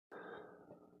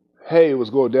Hey, what's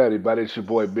going down, everybody? It's your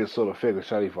boy, Big Soda Figure,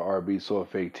 shiny for RB Soda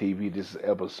Fake TV. This is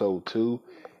episode 2.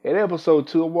 In episode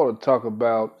 2, I want to talk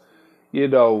about, you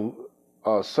know,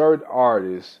 certain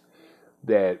artists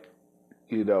that,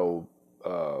 you know,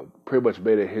 pretty much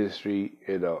made a history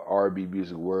in the R&B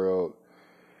music world.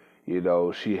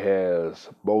 She has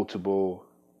multiple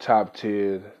top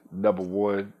 10, number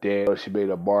one dance. She made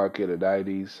a mark in the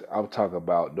 90s. I'm talking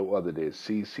about no other than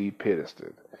CeCe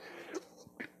Peniston.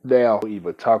 Now,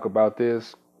 even talk about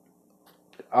this.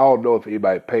 I don't know if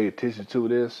anybody paid attention to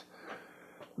this.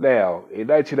 Now, in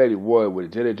 1981, when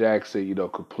Janet Jackson,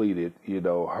 completed,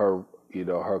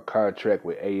 her contract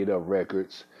with A&M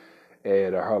Records,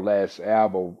 and her last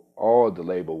album on the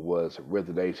label was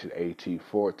Rhythm Nation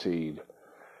 1814.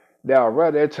 Now,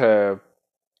 around that time,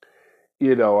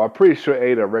 I'm pretty sure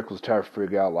A&M Records was trying to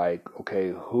figure out, like,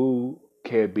 okay, who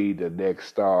can be the next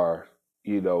star,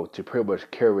 to pretty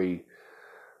much carry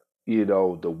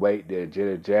the weight that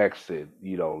Janet Jackson,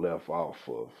 left off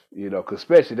of. 'Cause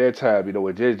especially that time,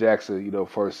 when Janet Jackson,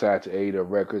 first signed to A&M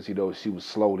Records, she was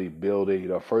slowly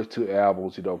building, first two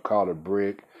albums, called a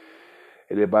brick.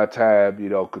 And then by the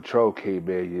time, Control came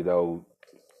in,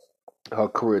 her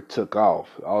career took off.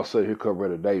 All of a sudden, here come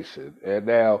Renovation. And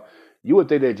now, you would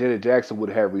think that Janet Jackson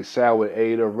would have re-signed with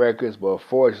A&M Records, but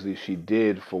unfortunately, she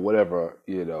did for whatever,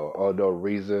 unknown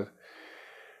reason.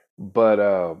 But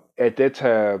at that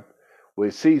time, when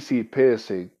CeCe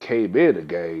Peniston came in the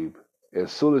game,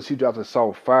 as soon as she dropped the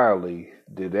song Finally,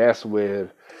 then that's when,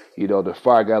 the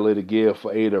fire got lit again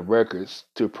for A&M Records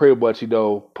to pretty much,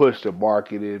 push the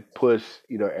marketing, push,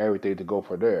 everything to go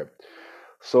from there.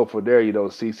 So from there,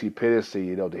 CeCe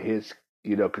Peniston, the hits,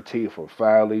 continue from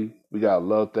Finally. We got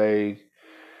Love Thing,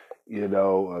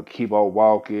 Keep on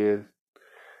Walking,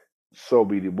 so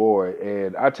many more.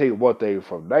 And I tell you one thing,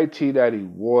 from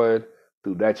 1991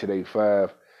 through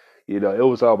 1985, it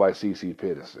was all by CeCe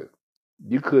Peniston.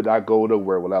 You could not go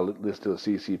nowhere without listening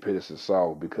to a CeCe Peniston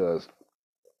song because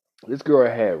this girl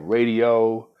had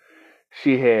radio.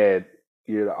 She had,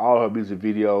 all her music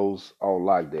videos on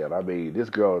lockdown. I mean, this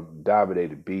girl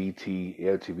dominated BT,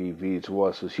 MTV,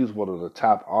 VH1, so she was one of the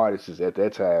top artists at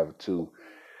that time to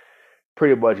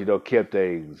pretty much, kept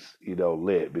things,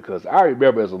 lit. Because I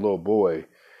remember as a little boy,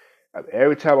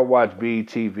 every time I watch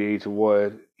BT,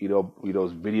 VH1,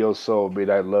 videos so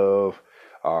Midnight Love,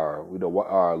 or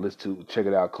or listen to check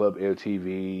it out Club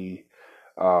MTV,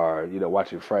 or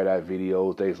watching Friday Night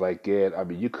videos, things like that. I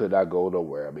mean, you could not go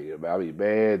nowhere. I mean,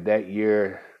 man, that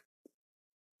year,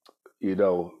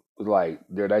 like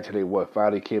their 1981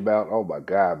 finally came out. Oh my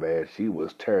God, man, she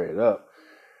was tearing it up.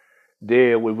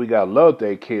 Then when we got Love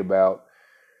Thing came out,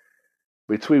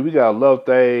 between we got Love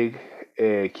Thing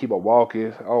and Keep On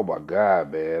Walking, oh my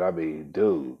God, man. I mean,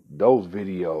 dude, those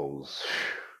videos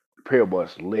pretty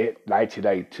much lit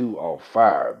 1992 on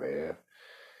fire, man.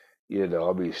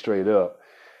 Straight up.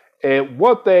 And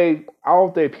one thing, I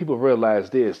don't think people realize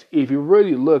this. If you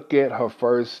really look at her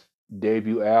first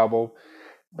debut album,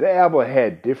 the album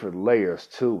had different layers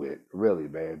to it, really,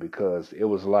 man, because it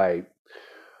was like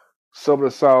some of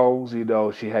the songs,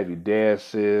 she had you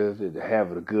dancing and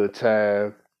having a good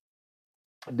time.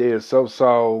 Then some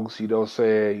songs, what I'm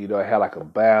saying, it had like a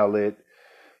ballad,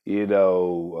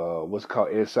 what's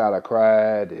called Inside I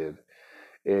Cried, and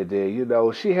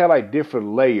then, she had like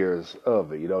different layers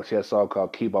of it. She had a song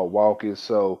called Keep On Walking.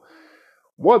 So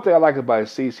one thing I like about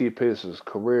CeCe Peniston's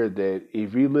career that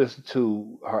if you listen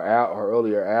to her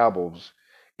earlier albums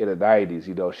in the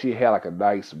 90s, she had like a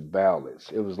nice balance.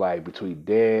 It was like between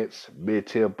dance, mid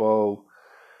tempo,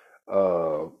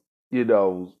 uh, you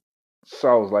know,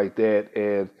 songs like that.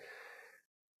 And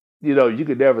you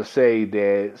could never say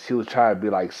that she was trying to be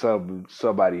like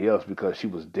somebody else because she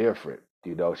was different.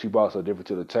 She brought something different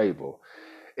to the table.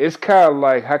 It's kind of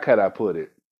like, how can I put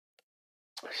it?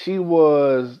 She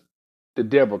was the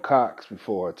Deborah Cox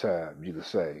before her time, you could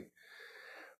say.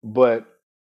 But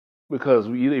because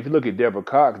if you look at Deborah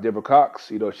Cox,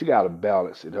 she got a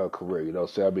balance in her career.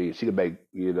 So I mean, she could make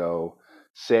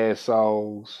sad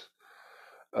songs.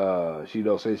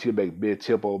 Say she could make mid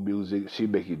tempo music. She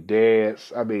make you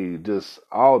dance. I mean, just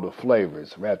all the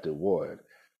flavors wrapped in one.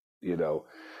 You know,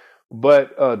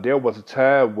 but there was a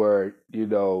time where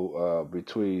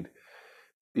between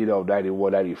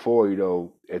 91, 94,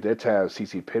 at that time,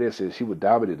 CeCe Peniston, she would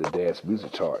dominate the dance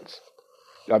music charts.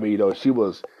 I mean, she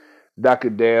was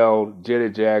knocking down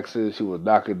Janet Jackson, she was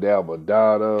knocking down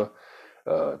Madonna,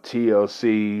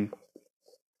 TLC,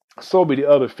 so many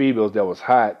other females that was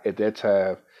hot at that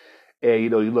time. And you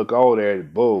look on there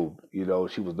and boom,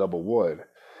 she was number one.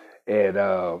 And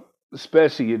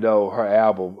especially, her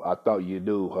album, I Thought You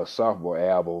Knew, her sophomore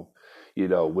album,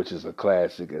 which is a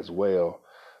classic as well.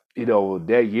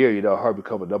 That year, her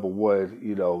becoming number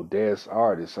one, dance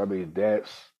artist. I mean, that's,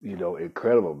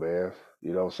 incredible, man.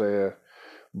 You know what I'm saying?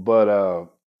 But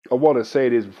I want to say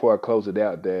this before I close it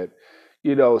out that,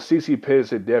 CeCe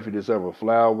Peniston definitely deserves her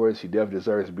flowers. She definitely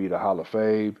deserves to be in the Hall of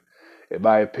Fame, in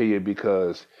my opinion,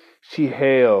 because she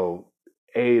held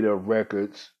Ada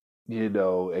records,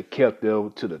 and kept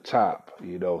them to the top,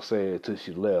 saying until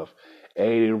she left.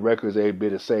 Ada records ain't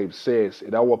been the same since.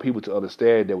 And I want people to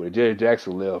understand that when Janet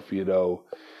Jackson left,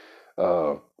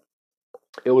 uh,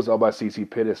 it was all about CeCe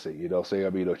Peniston, saying, I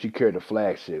mean, she carried the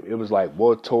flagship. It was like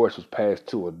one torch was passed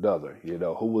to another,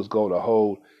 who was going to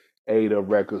hold Ada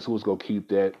Records, who was going to keep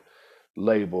that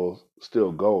label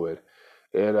still going.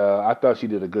 And I thought she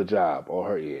did a good job on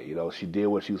her end. She did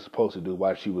what she was supposed to do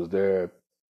while she was there,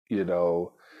 you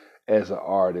know, as an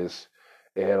artist.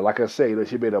 And like I say,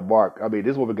 she made a mark. I mean,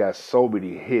 this woman got so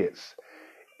many hits.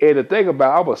 And the thing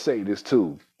about, I'm going to say this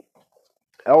too.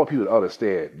 I want people to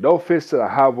understand. No offense to the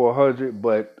Hot 100,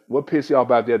 but what pisses y'all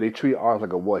about that? They treat art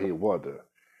like a one-hit wonder.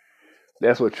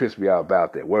 That's what trips me out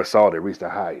about that. One song that reached the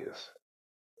highest,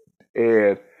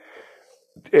 and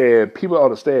people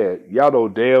understand. Y'all know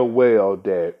damn well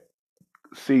that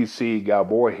CeCe got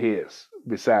more hits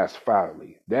besides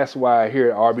Finally. That's why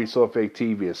here at RB So Fake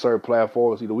TV and certain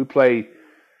platforms, we play,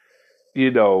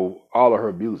 all of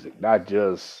her music, not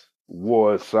just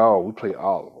one song. We play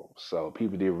all of them. So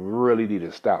people did really need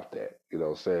to stop that. What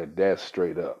I'm saying? That's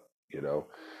straight up,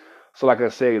 So like I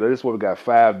said, this woman got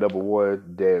five number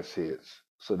one dance hits.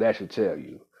 So that should tell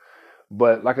you.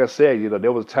 But like I said,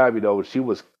 there was a time,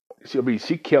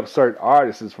 she kept certain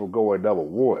artists from going number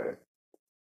one.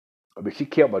 I mean, she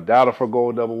kept Madonna from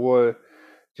going number one,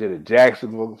 Janet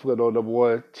Jackson from going number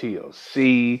one,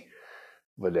 TLC,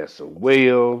 Vanessa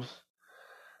Williams.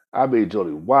 I mean,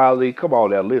 Jodie Wiley. Come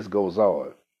on, that list goes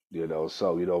on.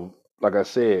 So like I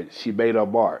said, she made her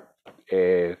mark,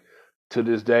 and to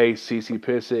this day, CeCe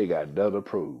Peniston ain't got nothing to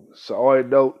prove. So on that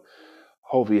note,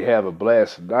 hope you have a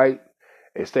blessed night,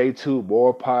 and stay tuned.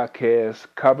 More podcast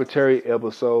commentary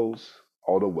episodes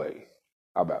on the way.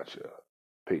 How about you?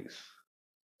 Peace.